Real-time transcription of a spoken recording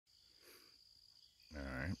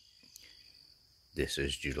This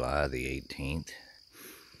is July the 18th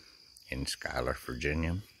in Schuyler,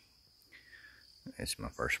 Virginia. It's my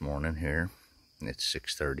first morning here. It's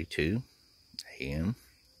 6:32 a.m.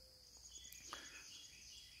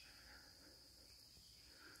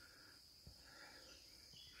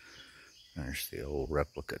 There's the old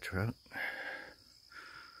replica truck.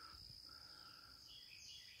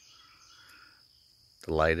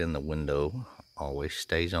 The light in the window always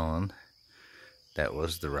stays on. That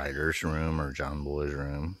was the writer's room, or John Boy's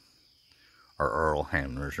room, or Earl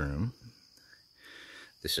Hamner's room.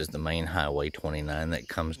 This is the main Highway 29 that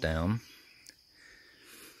comes down,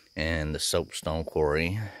 and the soapstone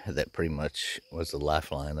quarry that pretty much was the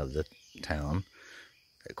lifeline of the town.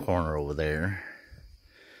 That corner over there,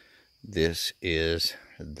 this is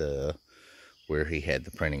where he had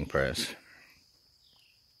the printing press.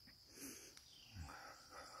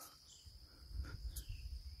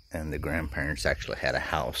 And the grandparents actually had a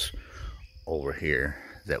house over here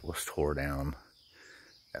that was tore down.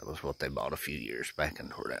 That was what they bought a few years back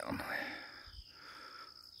and tore down.